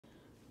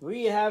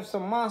We have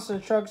some monster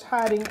trucks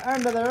hiding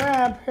under the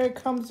ramp. Here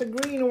comes the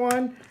green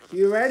one.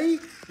 You ready?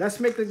 Let's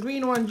make the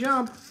green one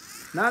jump.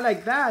 Not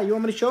like that. You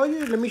want me to show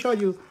you? Let me show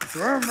you.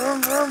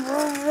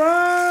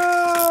 Whoa!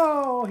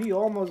 He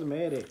almost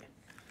made it.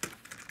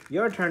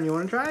 Your turn. You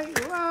want to try?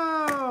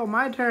 Whoa!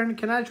 My turn.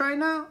 Can I try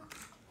now?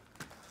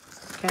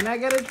 Can I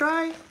get a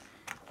try?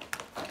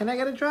 Can I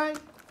get a try?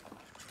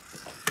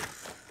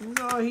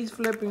 No, he's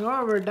flipping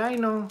over.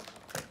 Dino.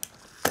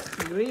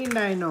 Green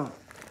dino.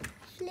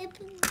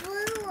 Flipping over.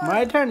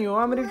 My turn. You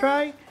want me to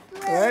try?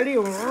 Ready?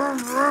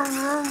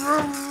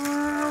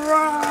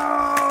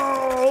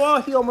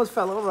 Oh, he almost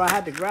fell over. I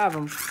had to grab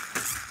him.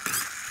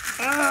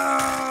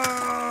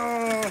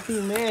 Oh,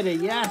 he made it.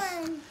 Yes.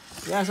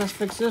 Yes, let's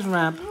fix this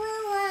ramp.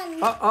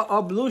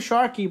 Blue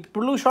Sharky.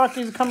 Blue Sharky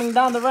is coming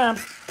down the ramp.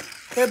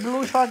 Here,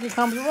 Blue Sharky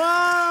comes.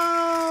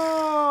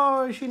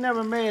 Whoa! She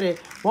never made it.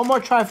 One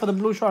more try for the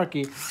Blue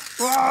Sharky.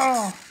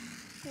 Whoa!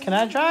 Can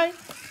I try?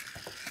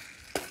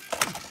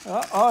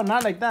 Oh,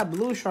 not like that,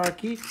 Blue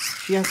Sharky.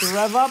 She has to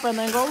rev up and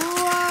then go.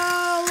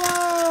 Whoa!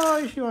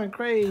 Whoa! She went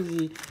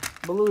crazy.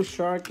 Blue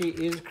Sharky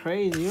is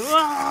crazy.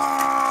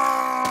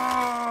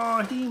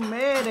 Whoa! He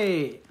made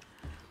it.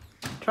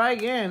 Try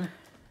again.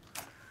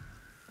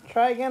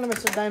 Try again,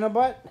 Mr. Dino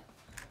Butt.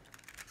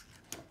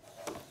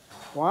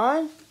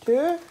 1,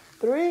 2,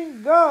 3,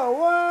 go.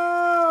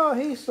 Whoa,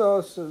 he's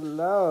so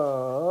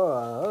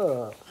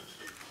slow.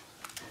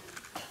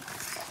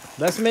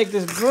 Let's make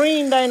this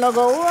green dino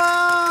go.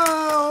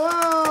 Whoa,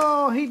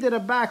 whoa. He did a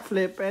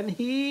backflip and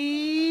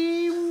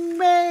he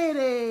made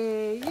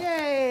it.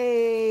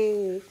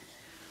 Yay.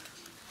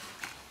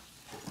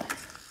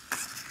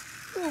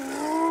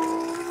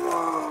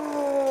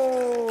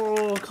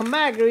 Whoa. Come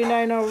back, green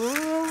dino.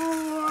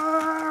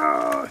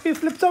 Whoa. He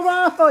flips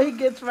around. Oh, he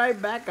gets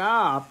right back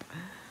up.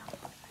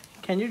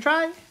 Can you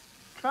try?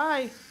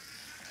 Try.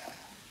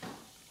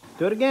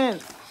 Do it again.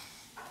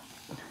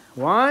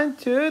 1,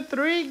 2,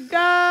 3,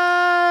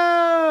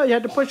 go! You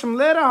have to push him a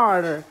little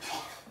harder.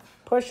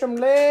 Push him a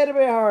little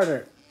bit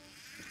harder.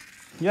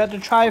 You have to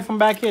try it from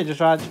back here.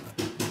 Just watch.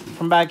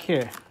 From back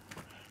here.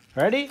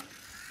 Ready?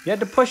 You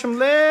have to push him a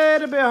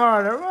little bit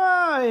harder.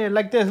 Whoa,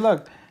 like this,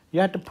 look. You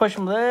have to push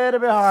him a little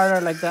bit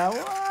harder like that.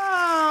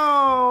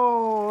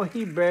 Whoa!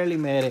 He barely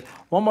made it.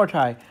 One more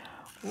try.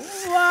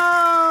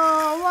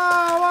 Whoa!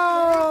 Whoa!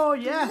 Whoa!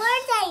 Yes.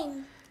 More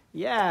time.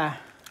 Yeah.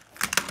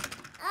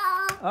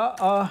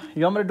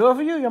 You want me to do it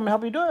for you? You want me to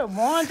help you do it?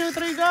 1, 2,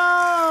 3, go!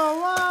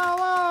 Whoa,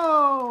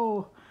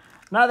 whoa!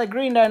 Now the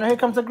green dino. Here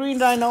comes the green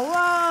dino.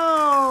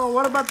 Whoa!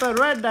 What about the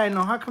red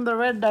dino? How come the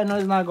red dino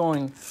is not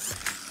going?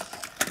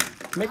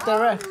 Make the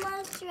red.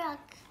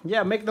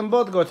 Yeah, make them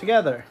both go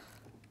together.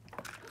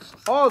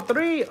 All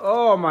three?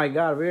 Oh my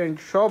God, we're in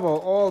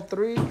trouble. All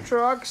 3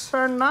 trucks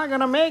are not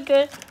gonna make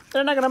it.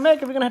 They're not gonna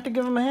make it. We're gonna have to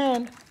give them a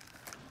hand.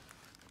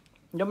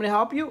 You want me to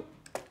help you?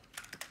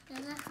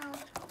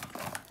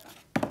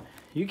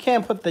 You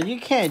can't you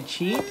can't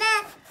cheat.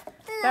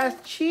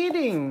 That's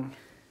cheating.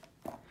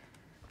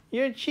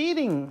 You're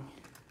cheating.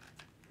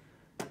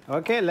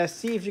 Okay, let's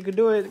see if you could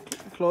do it.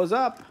 Close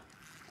up.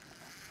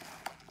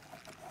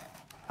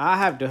 I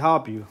have to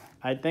help you.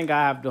 I think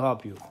I have to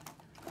help you.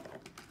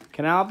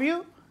 Can I help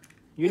you?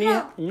 You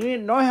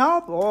need no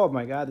help? Oh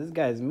my God, this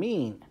guy's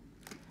mean.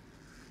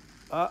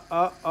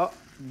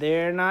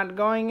 They're not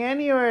going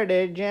anywhere.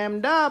 They're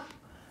jammed up.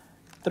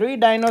 3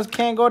 dinos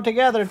can't go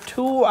together.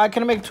 2, I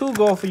can make 2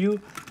 go for you.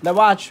 Now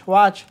watch.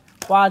 1,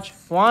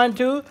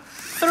 2,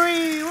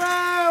 3.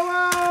 Whoa!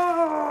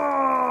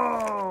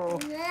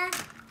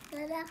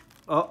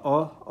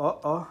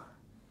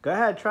 Go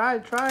ahead, try.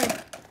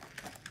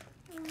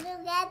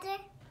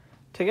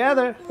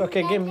 Together.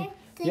 Okay, give me.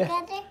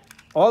 Yeah.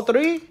 All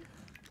 3?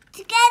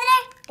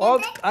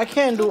 Together. I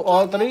can't do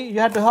all 3. You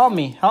have to help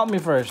me. Help me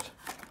first.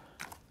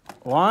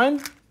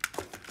 1.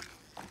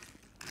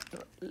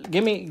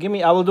 Give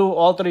me. I will do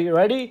all 3.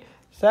 Ready?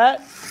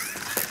 Set.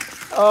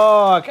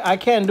 Oh, I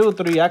can't do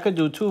 3. I could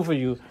do 2 for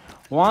you.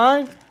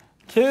 1,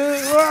 2.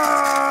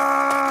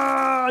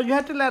 Whoa! You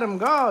have to let him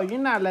go. You're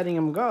not letting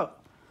him go.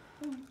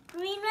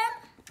 Green one.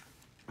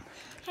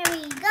 Here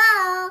we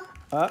go.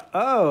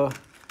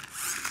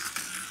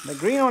 The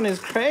green one is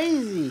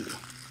crazy.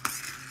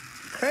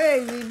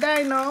 Crazy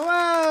dino.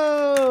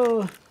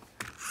 Whoa!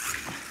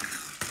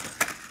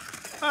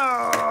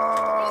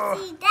 Oh!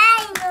 Crazy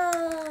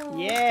dino.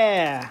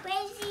 Yeah.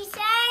 Crazy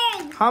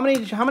shark. How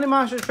many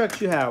monster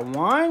trucks you have?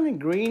 1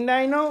 green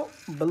dino,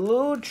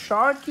 blue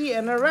Sharky,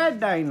 and a red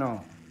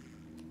dino.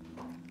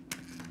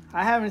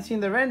 I haven't seen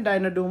the red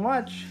dino do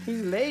much.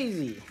 He's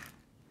lazy.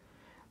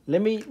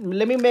 Let me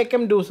make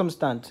him do some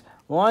stunts.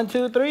 1,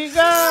 2, 3,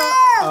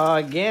 go!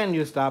 Again,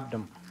 you stopped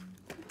him.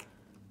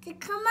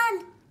 Come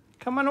on.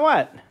 Come on,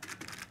 what?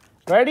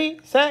 Ready,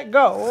 set,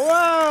 go.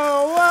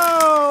 Whoa.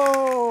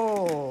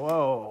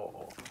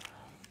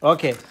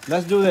 Okay,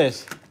 let's do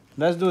this.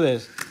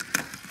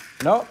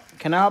 No,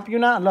 can I help you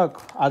now?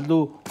 Look, I'll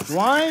do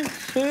 1,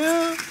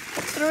 2,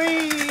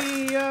 3.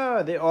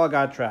 They all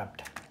got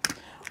trapped.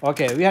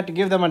 Okay, we have to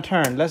give them a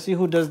turn. Let's see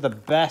who does the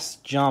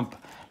best jump.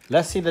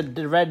 Let's see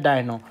the red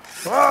dino.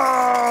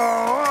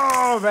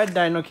 Oh, red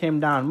dino came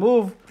down.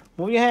 Move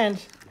your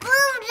hands. Blue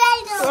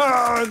dino.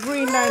 Oh,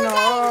 green dino.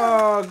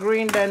 Oh,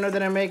 green dino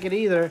didn't make it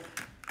either.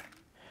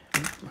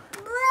 Blue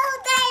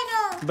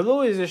dino.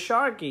 Blue is a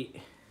Sharky.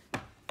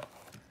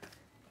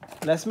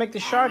 Let's make the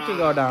Sharky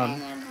go down.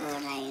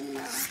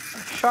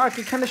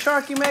 Sharky, can the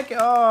Sharky make it?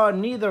 Oh,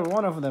 neither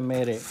one of them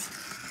made it.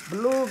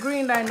 Blue,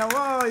 green dino.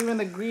 Oh, even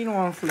the green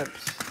one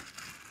flips.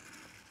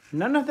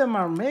 None of them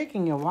are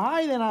making it.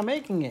 Why they're not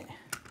making it?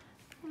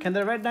 Can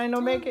the red dino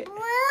make it? Blue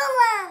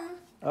one.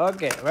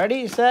 Okay,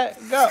 ready, set,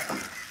 go.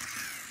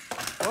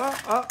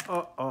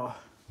 Oh.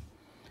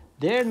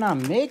 They're not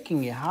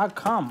making it. How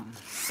come?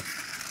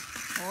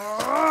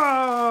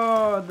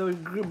 Oh, the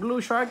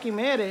blue Sharky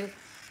made it.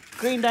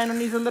 Green dino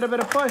needs a little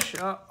bit of push.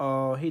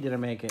 Uh-oh, he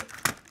didn't make it.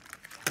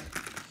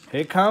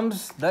 Here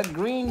comes the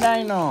green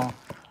dino.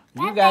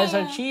 You guys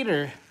are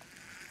cheaters.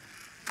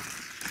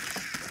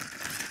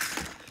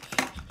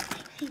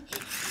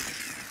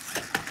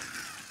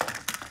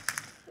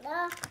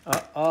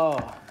 Uh-oh.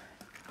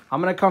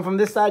 I'm going to come from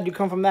this side. You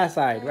come from that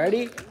side.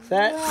 Ready,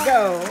 set,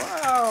 go.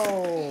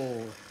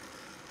 Whoa.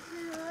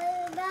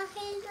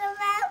 Nothing's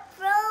about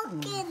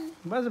broken.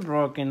 It wasn't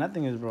broken.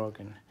 Nothing is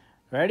broken.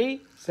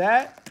 Ready,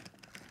 set,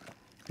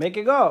 make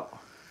it go.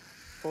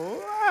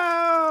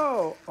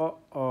 Whoa.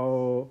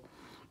 Uh-oh.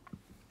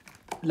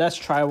 Let's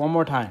try one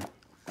more time.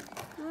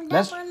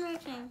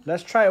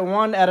 Let's try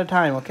one at a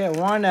time, okay?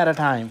 One at a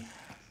time.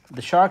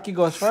 The Sharky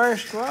goes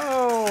first.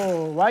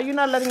 Whoa. Why are you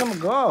not letting him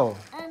go?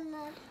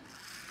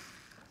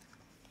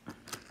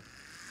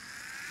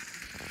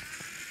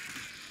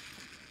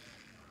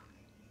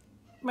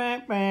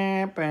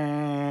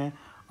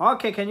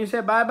 Okay, can you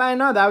say bye-bye?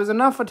 No, that was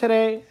enough for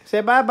today.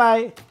 Say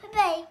bye-bye.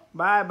 Bye-bye.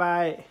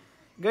 Bye-bye.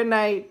 Good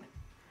night.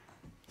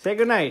 Say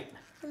good night.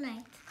 Good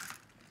night.